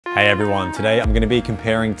Hey everyone, today I'm going to be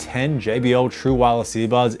comparing 10 JBL true wireless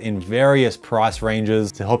earbuds in various price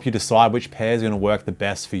ranges to help you decide which pair is going to work the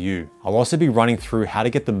best for you. I'll also be running through how to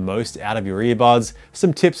get the most out of your earbuds,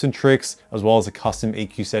 some tips and tricks, as well as the custom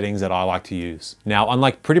EQ settings that I like to use. Now,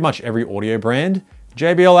 unlike pretty much every audio brand,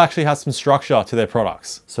 JBL actually has some structure to their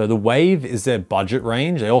products. So the Wave is their budget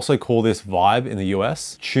range. They also call this Vibe in the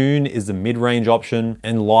US. Tune is the mid-range option,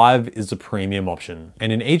 and Live is the premium option.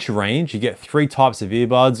 And in each range, you get 3 types of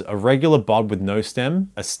earbuds: a regular bud with no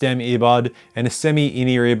stem, a stem earbud, and a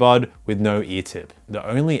semi-in-ear earbud with no ear tip. The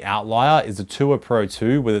only outlier is the Tour Pro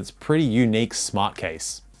 2 with its pretty unique smart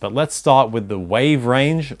case. But let's start with the Wave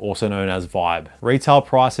range, also known as Vibe. Retail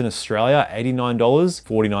price in Australia, $89,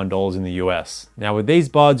 $49 in the US. Now with these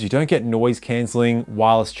buds, you don't get noise cancelling,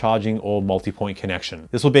 wireless charging, or multi-point connection.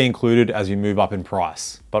 This will be included as you move up in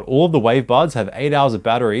price. But all of the Wave buds have 8 hours of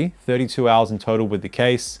battery, 32 hours in total with the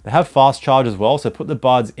case. They have fast charge as well, so put the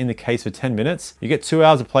buds in the case for 10 minutes, you get 2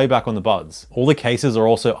 hours of playback on the buds. All the cases are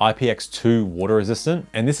also IPX2 water resistant,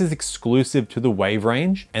 and this is exclusive to the Wave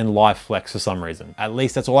range and Live Flex for some reason. At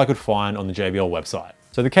least that's all I could find on the JBL website.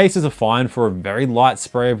 So the cases are fine for a very light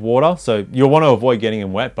spray of water, so you'll want to avoid getting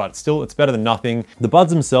them wet, but still it's better than nothing. The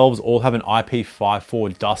buds themselves all have an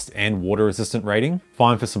IP54 dust and water resistant rating.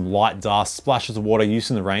 Fine for some light dust, splashes of water use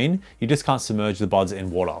in the rain. You just can't submerge the buds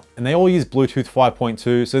in water. And they all use Bluetooth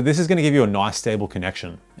 5.2, so this is going to give you a nice stable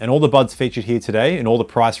connection. And all the buds featured here today in all the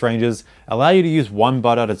price ranges allow you to use one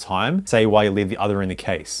bud at a time, say while you leave the other in the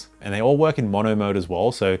case. And they all work in mono mode as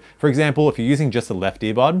well. So for example, if you're using just the left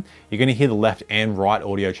earbud, you're going to hear the left and right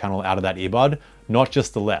audio channel out of that earbud, not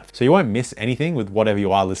just the left. So you won't miss anything with whatever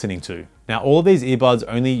you are listening to. Now, all of these earbuds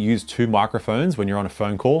only use 2 microphones when you're on a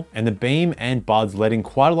phone call, and the Beam and buds let in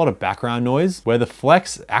quite a lot of background noise, where the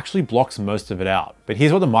Flex actually blocks most of it out. But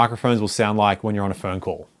here's what the microphones will sound like when you're on a phone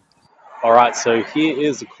call. All right, so here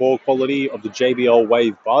is the core quality of the JBL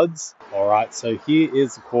Wave buds. All right, so here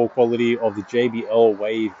is the core quality of the JBL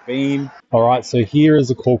Wave Beam. All right, so here is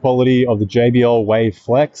the core quality of the JBL Wave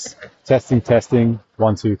Flex. Testing,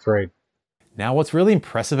 1, 2, 3. Now, what's really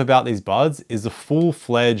impressive about these buds is the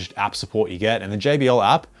full-fledged app support you get, and the JBL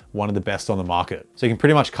app, one of the best on the market. So you can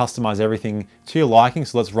pretty much customize everything to your liking.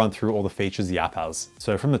 So let's run through all the features the app has.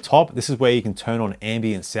 So from the top, this is where you can turn on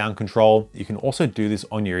ambient sound control. You can also do this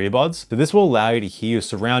on your earbuds. So this will allow you to hear your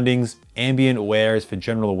surroundings. Ambient aware is for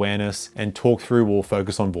general awareness, and talk through will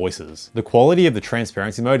focus on voices. The quality of the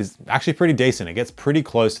transparency mode is actually pretty decent. It gets pretty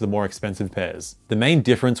close to the more expensive pairs. The main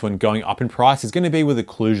difference when going up in price is going to be with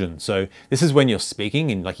occlusion. So this is when you're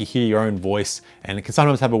speaking and like you hear your own voice, and it can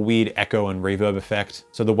sometimes have a weird echo and reverb effect.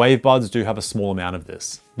 So the Wave buds do have a small amount of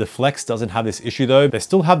this. The Flex doesn't have this issue though. They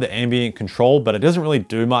still have the ambient control, but it doesn't really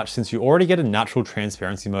do much since you already get a natural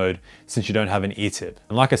transparency mode since you don't have an ear tip.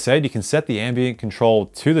 And like I said, you can set the ambient control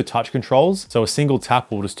to the touch controls. So a single tap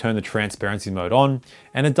will just turn the transparency mode on,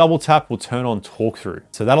 and a double tap will turn on talk through.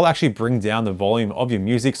 So that'll actually bring down the volume of your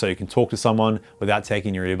music so you can talk to someone without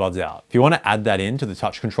taking your earbuds out. If you want to add that into the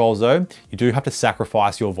touch controls though, you do have to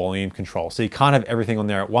sacrifice your volume control. So you can't have everything on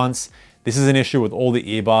there at once. This is an issue with all the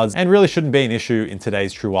earbuds and really shouldn't be an issue in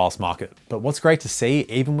today's true wireless market. But what's great to see,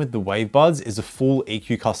 even with the Wave buds, is the full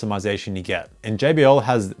EQ customization you get. And JBL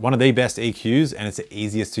has one of the best EQs, and it's the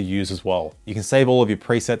easiest to use as well. You can save all of your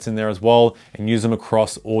presets in there as well and use them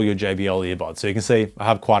across all your JBL earbuds. So you can see I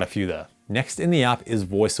have quite a few there. Next in the app is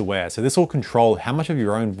voice aware. So this will control how much of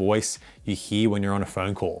your own voice you hear when you're on a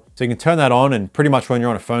phone call. So you can turn that on, and pretty much when you're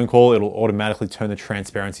on a phone call, it'll automatically turn the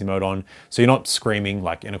transparency mode on. So you're not screaming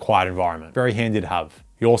like in a quiet environment. Very handy to have.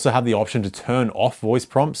 You also have the option to turn off voice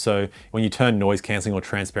prompts. So when you turn noise cancelling or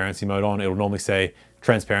transparency mode on, it'll normally say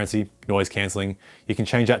transparency, noise cancelling. You can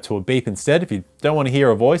change that to a beep instead if you don't want to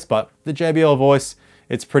hear a voice, but the JBL voice,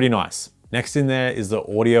 it's pretty nice. Next in there is the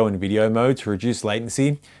audio and video mode to reduce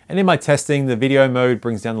latency. And in my testing, the video mode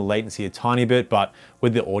brings down the latency a tiny bit, but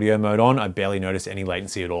with the audio mode on, I barely noticed any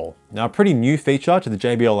latency at all. Now, a pretty new feature to the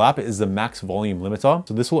JBL app is the max volume limiter.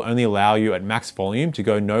 So this will only allow you at max volume to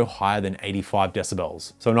go no higher than 85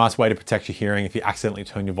 decibels. So a nice way to protect your hearing if you accidentally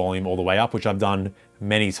turn your volume all the way up, which I've done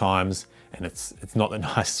many times, and it's not the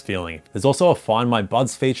nicest feeling. There's also a Find My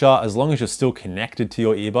Buds feature. As long as you're still connected to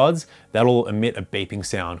your earbuds, that'll emit a beeping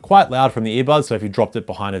sound, quite loud from the earbuds. So if you dropped it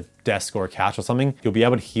behind a desk or a couch or something, you'll be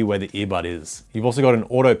able to hear where the earbud is. You've also got an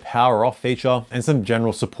auto power off feature and some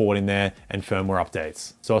general support in there and firmware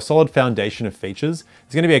updates. So a solid foundation of features.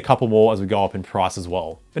 There's going to be a couple more as we go up in price as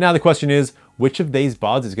well. But now the question is, which of these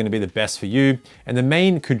buds is going to be the best for you? And the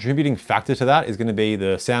main contributing factor to that is going to be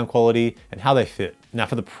the sound quality and how they fit. Now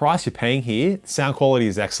for the price you're paying here, sound quality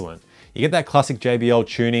is excellent. You get that classic JBL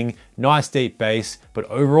tuning, nice deep bass, but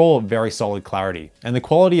overall very solid clarity. And the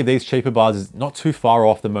quality of these cheaper buds is not too far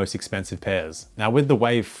off the most expensive pairs. Now with the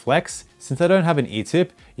Wave Flex, since they don't have an ear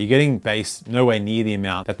tip, you're getting bass nowhere near the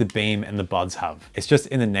amount that the Beam and the buds have. It's just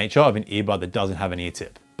in the nature of an earbud that doesn't have an ear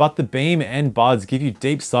tip. But the Beam and buds give you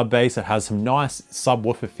deep sub bass that has some nice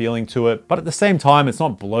subwoofer feeling to it, but at the same time, it's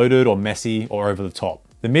not bloated or messy or over the top.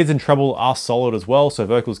 The mids and treble are solid as well, so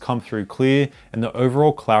vocals come through clear and the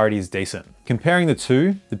overall clarity is decent. Comparing the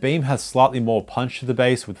two, the Beam has slightly more punch to the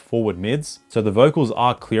bass with forward mids, so the vocals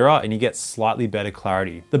are clearer and you get slightly better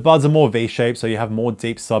clarity. The buds are more V-shaped, so you have more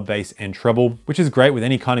deep sub bass and treble, which is great with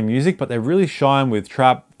any kind of music, but they really shine with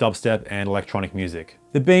trap, dubstep, and electronic music.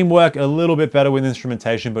 The Beam work a little bit better with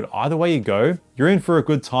instrumentation, but either way you go, you're in for a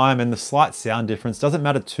good time, and the slight sound difference doesn't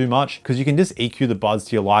matter too much because you can just EQ the buds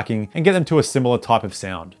to your liking and get them to a similar type of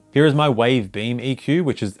sound. Here is my Wave Beam EQ,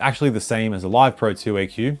 which is actually the same as a Live Pro 2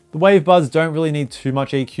 EQ. The Wave buds don't really need too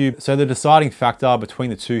much EQ, so the deciding factor between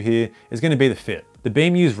the two here is going to be the fit. The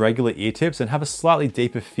Beam use regular ear tips and have a slightly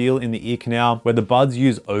deeper feel in the ear canal, where the buds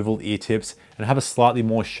use oval ear tips and have a slightly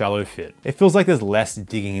more shallow fit. It feels like there's less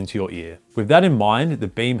digging into your ear. With that in mind, the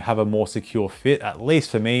Beam have a more secure fit, at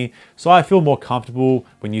least for me, so I feel more comfortable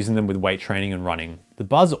when using them with weight training and running. The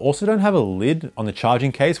buds also don't have a lid on the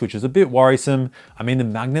charging case, which is a bit worrisome. I mean, the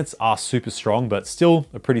magnets are super strong, but still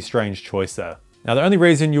a pretty strange choice there. Now, the only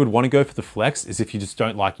reason you would want to go for the Flex is if you just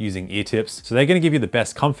don't like using ear tips. So they're going to give you the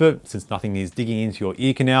best comfort since nothing is digging into your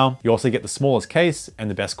ear canal. You also get the smallest case and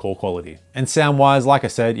the best core quality. And sound wise, like I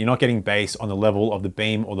said, you're not getting bass on the level of the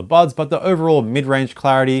Beam or the buds, but the overall mid-range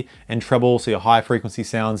clarity and treble, so your high frequency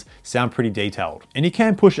sounds sound pretty detailed. And you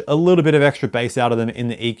can push a little bit of extra bass out of them in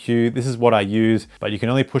the EQ. This is what I use, but you can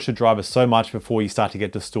only push the driver so much before you start to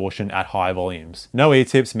get distortion at high volumes. No ear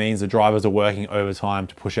tips means the drivers are working overtime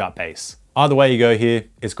to push out bass. Either way you go here,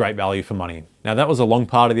 it's great value for money. Now that was a long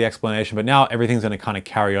part of the explanation, but now everything's going to kind of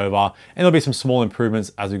carry over and there'll be some small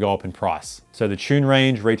improvements as we go up in price. So the tune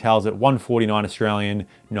range retails at $149 Australian,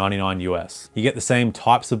 $99 US. You get the same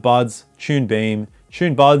types of buds, tune Beam,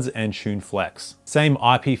 tune buds, and tune Flex. Same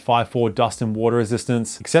IP54 dust and water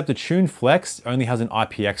resistance, except the tune Flex only has an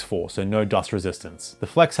IPX4, so no dust resistance. The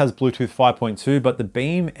Flex has Bluetooth 5.2, but the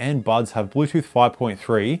Beam and buds have Bluetooth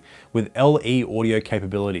 5.3 with LE audio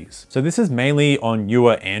capabilities. So this is mainly on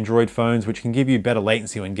newer Android phones, which can give you better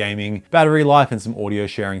latency when gaming, battery life, and some audio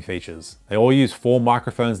sharing features. They all use 4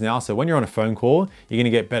 microphones now, so when you're on a phone call, you're gonna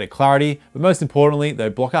get better clarity, but most importantly, they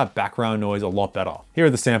block out background noise a lot better. Here are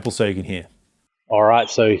the samples so you can hear. All right,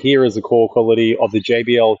 so here is the core quality of the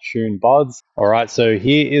JBL Tune Buds. All right, so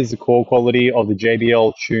here is the core quality of the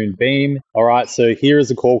JBL Tune Beam. All right, so here is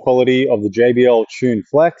the core quality of the JBL Tune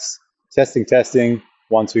Flex. Testing, testing,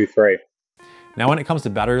 1, 2, 3. Now when it comes to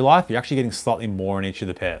battery life, you're actually getting slightly more in each of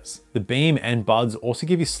the pairs. The Beam and buds also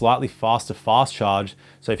give you slightly faster fast charge,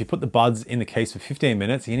 so if you put the buds in the case for 15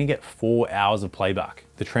 minutes, you're gonna get 4 hours of playback.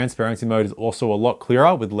 The transparency mode is also a lot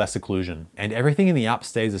clearer with less occlusion. And everything in the app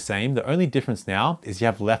stays the same. The only difference now is you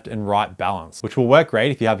have left and right balance, which will work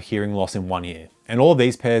great if you have hearing loss in one ear. And all of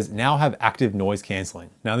these pairs now have active noise cancelling.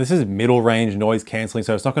 Now this is middle range noise cancelling,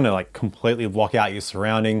 so it's not gonna like completely block out your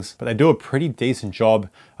surroundings, but they do a pretty decent job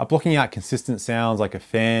of blocking out consistent sounds like a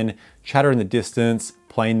fan, chatter in the distance,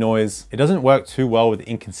 plane noise. It doesn't work too well with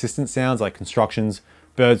inconsistent sounds like constructions,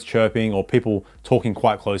 birds chirping, or people talking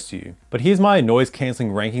quite close to you. But here's my noise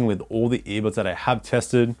cancelling ranking with all the earbuds that I have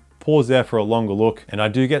tested. Pause there for a longer look, and I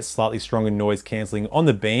do get slightly stronger noise cancelling on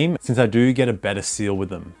the Beam since I do get a better seal with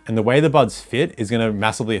them. And the way the buds fit is going to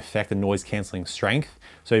massively affect the noise cancelling strength.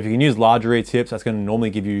 So if you can use larger ear tips, that's going to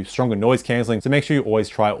normally give you stronger noise cancelling. So make sure you always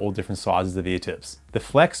try all different sizes of ear tips. The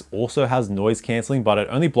Flex also has noise cancelling, but it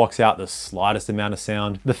only blocks out the slightest amount of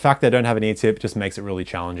sound. The fact they don't have an ear tip just makes it really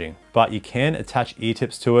challenging. But you can attach ear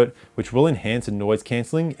tips to it, which will enhance the noise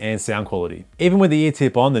cancelling and sound quality. Even with the ear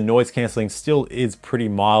tip on, the noise cancelling still is pretty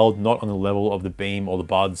mild, not on the level of the Beam or the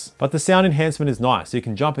buds. But the sound enhancement is nice. So you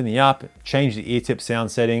can jump in the app, change the ear tip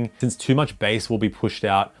sound setting, since too much bass will be pushed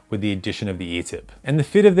out with the addition of the ear tip. And the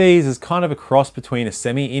fit of these is kind of a cross between a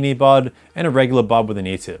semi-in-ear bud and a regular bud with an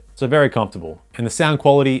ear tip. So very comfortable. And the sound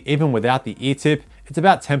quality, even without the ear tip, it's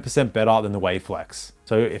about 10% better than the Wave Flex.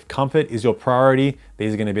 So if comfort is your priority,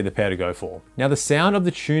 these are going to be the pair to go for. Now the sound of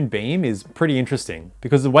the Tune Beam is pretty interesting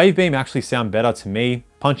because the Wave Beam actually sound better to me,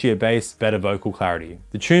 punchier bass, better vocal clarity.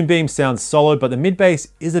 The Tune Beam sounds solid, but the mid bass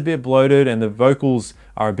is a bit bloated and the vocals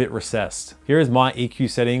are a bit recessed. Here is my EQ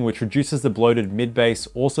setting, which reduces the bloated mid bass,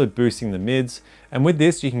 also boosting the mids. And with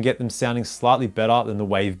this, you can get them sounding slightly better than the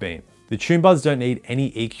Wave Beam. The tune buds don't need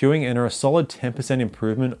any EQing and are a solid 10%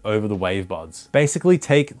 improvement over the Wave buds. Basically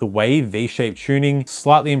take the Wave V-shaped tuning,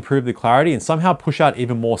 slightly improve the clarity, and somehow push out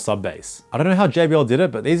even more sub bass. I don't know how JBL did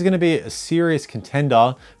it, but these are gonna be a serious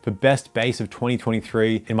contender for best bass of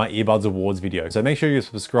 2023 in my Earbuds Awards video. So make sure you're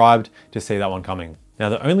subscribed to see that one coming. Now,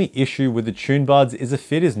 the only issue with the tune buds is the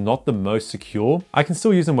fit is not the most secure. I can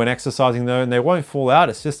still use them when exercising though, and they won't fall out.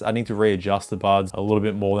 It's just I need to readjust the buds a little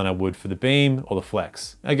bit more than I would for the Beam or the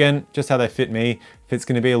Flex. Again, just how they fit me. Fit's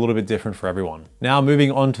gonna be a little bit different for everyone. Now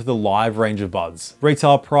moving on to the Live range of buds.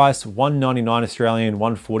 Retail price, $199 Australian,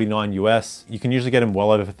 $149 US. You can usually get them well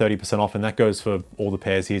over 30% off, and that goes for all the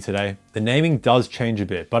pairs here today. The naming does change a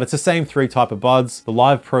bit, but it's the same three type of buds. The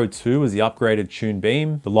Live Pro 2 is the upgraded Tune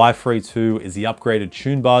Beam. The Live Free 2 is the upgraded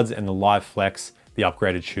Tune Buds, and the Live Flex, the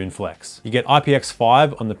upgraded Tune Flex. You get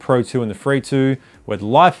IPX5 on the Pro 2 and the Free 2, where the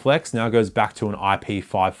Live Flex now goes back to an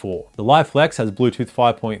IP54. The Live Flex has Bluetooth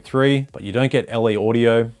 5.3, but you don't get LE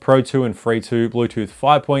audio. Pro 2 and Free 2, Bluetooth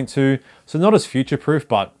 5.2, so not as future-proof,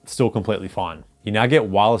 but still completely fine. You now get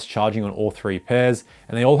wireless charging on all three pairs,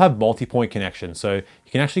 and they all have multi-point connection, so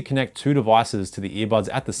you can actually connect two devices to the earbuds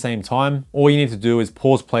at the same time. All you need to do is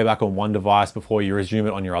pause playback on one device before you resume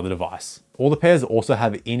it on your other device. All the pairs also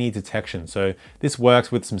have in-ear detection, so this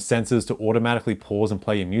works with some sensors to automatically pause and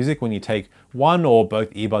play your music when you take one or both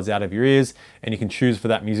earbuds out of your ears, and you can choose for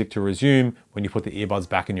that music to resume when you put the earbuds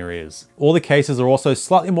back in your ears. All the cases are also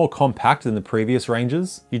slightly more compact than the previous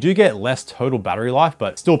ranges. You do get less total battery life,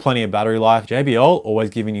 but still plenty of battery life. JBL always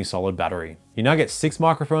giving you solid battery. You now get 6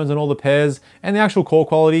 microphones on all the pairs, and the actual call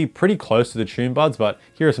quality pretty close to the tune buds, but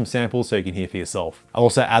here are some samples so you can hear for yourself. I'll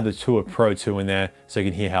also add the Tour Pro 2 in there so you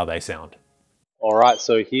can hear how they sound. Alright,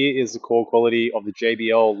 so here is the call quality of the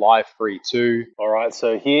JBL Live Free 2. Alright,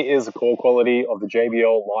 so here is the call quality of the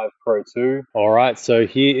JBL Live Pro 2. Alright, so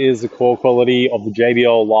here is the call quality of the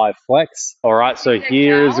JBL Live Flex. Alright, so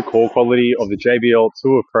here is the call quality of the JBL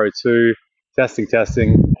Tour Pro 2. Testing,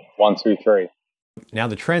 testing, 1, 2, 3. Now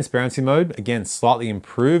the transparency mode, again, slightly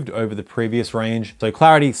improved over the previous range. So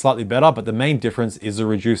clarity slightly better, but the main difference is the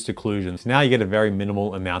reduced occlusion. So now you get a very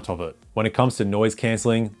minimal amount of it. When it comes to noise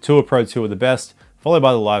canceling, Tour Pro 2 are the best, followed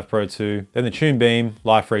by the Live Pro 2, then the Tune Beam,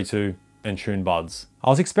 Live Free 2, and Tune Buds. I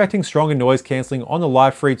was expecting stronger noise cancelling on the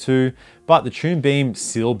Live Free 2, but the Tune Beam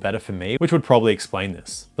still better for me, which would probably explain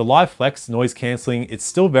this. The Live Flex noise cancelling, it's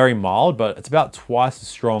still very mild, but it's about twice as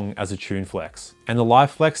strong as a Tune Flex. And the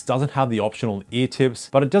Live Flex doesn't have the optional ear tips,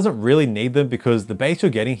 but it doesn't really need them because the bass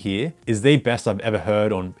you're getting here is the best I've ever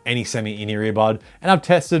heard on any semi-in-ear earbud, and I've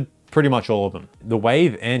tested pretty much all of them. The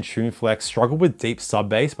Wave and Tune Flex struggle with deep sub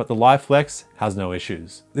bass, but the Live Flex has no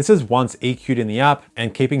issues. This is once EQ'd in the app,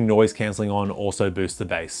 and keeping noise cancelling on also boosts the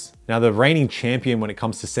bass. Now the reigning champion when it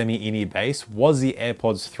comes to semi-in-ear bass was the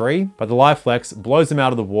AirPods 3, but the Live Flex blows them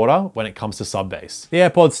out of the water when it comes to sub bass. The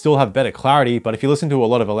AirPods still have better clarity, but if you listen to a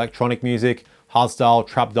lot of electronic music, hardstyle,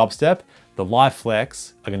 trap dubstep, the Live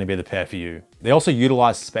Flex are going to be the pair for you. They also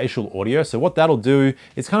utilize spatial audio, so what that'll do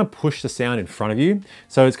is kind of push the sound in front of you.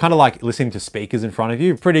 So it's kind of like listening to speakers in front of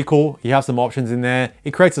you. Pretty cool. You have some options in there.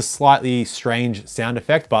 It creates a slightly strange sound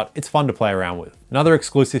effect, but it's fun to play around with. Another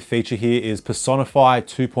exclusive feature here is Personify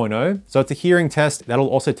 2.0. So it's a hearing test that'll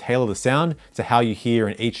also tailor the sound to how you hear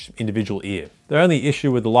in each individual ear. The only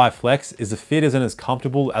issue with the Live Flex is the fit isn't as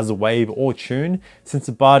comfortable as the Wave or Tune, since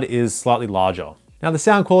the bud is slightly larger. Now the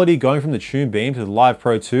sound quality going from the Tune Beam to the Live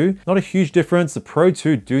Pro 2, not a huge difference. The Pro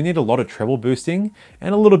 2 do need a lot of treble boosting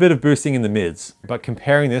and a little bit of boosting in the mids. But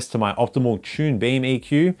comparing this to my optimal Tune Beam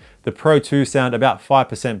EQ, the Pro 2 sound about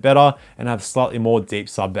 5% better and have slightly more deep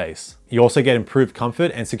sub bass. You also get improved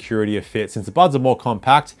comfort and security of fit since the buds are more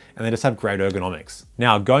compact and they just have great ergonomics.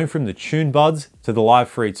 Now going from the Tune Buds to the Live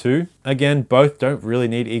Free 2, again, both don't really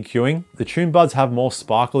need EQing. The Tune Buds have more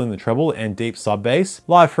sparkle in the treble and deep sub bass.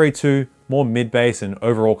 Live Free 2, more mid bass, and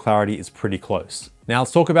overall clarity is pretty close. Now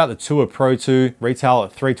let's talk about the Tour Pro 2, retail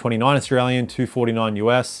at $329 Australian, $249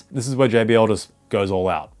 US. This is where JBL just goes all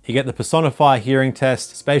out. You get the Personify hearing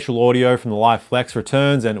test, spatial audio from the Live Flex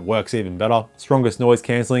returns and it works even better. Strongest noise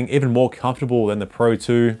cancelling, even more comfortable than the Pro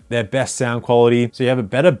 2. Their best sound quality, so you have a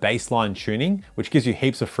better bassline tuning, which gives you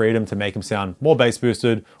heaps of freedom to make them sound more bass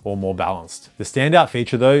boosted or more balanced. The standout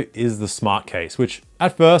feature though is the smart case, which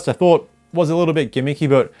at first I thought was a little bit gimmicky,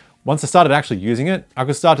 but once I started actually using it, I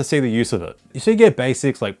could start to see the use of it. So you get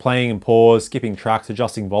basics like playing and pause, skipping tracks,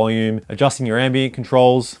 adjusting volume, adjusting your ambient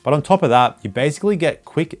controls. But on top of that, you basically get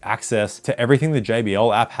quick access to everything the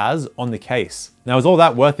JBL app has on the case. Now, is all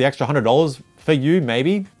that worth the extra $100 for you?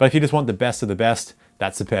 Maybe. But if you just want the best of the best,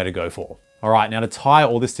 that's the pair to go for. All right, now to tie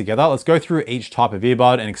all this together, let's go through each type of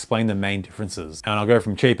earbud and explain the main differences. And I'll go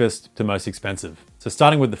from cheapest to most expensive. So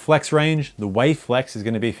starting with the Flex range, the Wave Flex is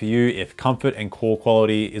going to be for you if comfort and core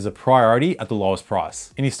quality is a priority at the lowest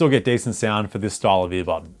price. And you still get decent sound for this style of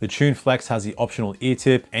earbud. The Tune Flex has the optional ear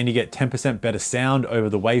tip and you get 10% better sound over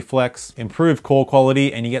the Wave Flex, improved core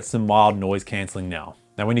quality, and you get some mild noise cancelling now.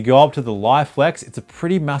 Now, when you go up to the Live Flex, it's a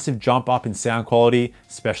pretty massive jump up in sound quality,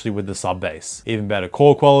 especially with the sub bass. Even better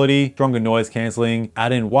core quality, stronger noise cancelling,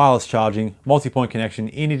 add in wireless charging, multi-point connection,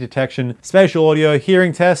 in-ear detection, spatial audio,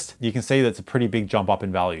 hearing test. You can see that's a pretty big jump up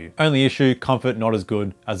in value. Only issue, comfort not as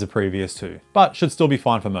good as the previous two, but should still be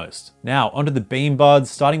fine for most. Now, onto the Beam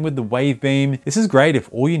Buds, starting with the Wave Beam. This is great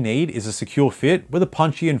if all you need is a secure fit with a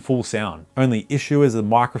punchy and full sound. Only issue is the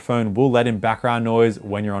microphone will let in background noise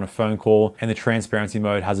when you're on a phone call, and the transparency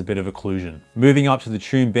mode has a bit of occlusion. Moving up to the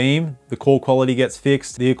Tune Beam, the core quality gets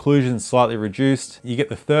fixed, the occlusion is slightly reduced, you get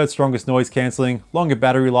the third strongest noise cancelling, longer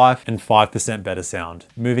battery life, and 5% better sound.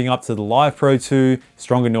 Moving up to the Live Pro 2,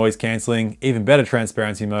 stronger noise cancelling, even better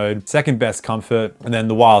transparency mode, second best comfort, and then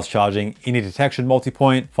the wireless charging, in-ear detection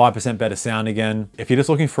multi-point, 5% better sound again. If you're just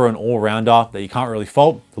looking for an all-rounder that you can't really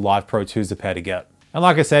fault, the Live Pro 2 is the pair to get. And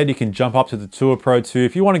like I said, you can jump up to the Tour Pro 2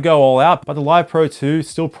 if you want to go all out, but the Live Pro 2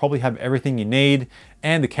 still probably have everything you need,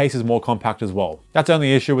 and the case is more compact as well. That's the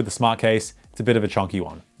only issue with the smart case. It's a bit of a chunky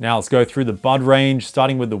one. Now let's go through the bud range,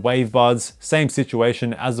 starting with the Wave Buds. Same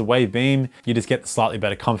situation as the Wave Beam. You just get the slightly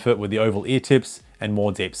better comfort with the oval ear tips and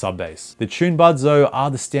more deep sub bass. The Tune Buds though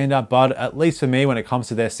are the standout bud, at least for me when it comes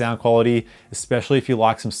to their sound quality, especially if you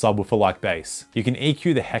like some subwoofer like bass. You can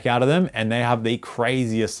EQ the heck out of them and they have the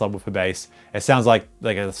craziest subwoofer bass. It sounds like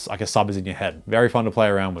a sub is in your head. Very fun to play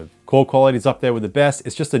around with. Core quality is up there with the best.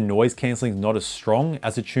 It's just the noise cancelling is not as strong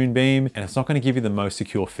as a Tune Beam and it's not going to give you the most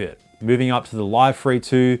secure fit. Moving up to the Live Free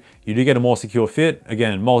 2, you do get a more secure fit.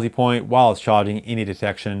 Again, multi-point, wireless charging, in-ear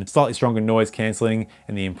detection, slightly stronger noise cancelling,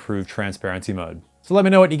 and the improved transparency mode. So let me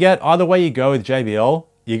know what you get. Either way you go with JBL,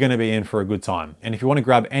 you're going to be in for a good time. And if you want to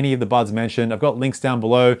grab any of the buds mentioned, I've got links down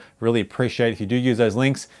below. Really appreciate if you do use those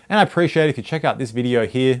links. And I appreciate if you check out this video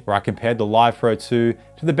here where I compared the Live Pro 2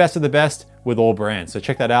 to the best of the best with all brands. So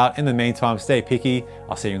check that out. In the meantime, stay picky.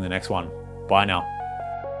 I'll see you in the next one. Bye now.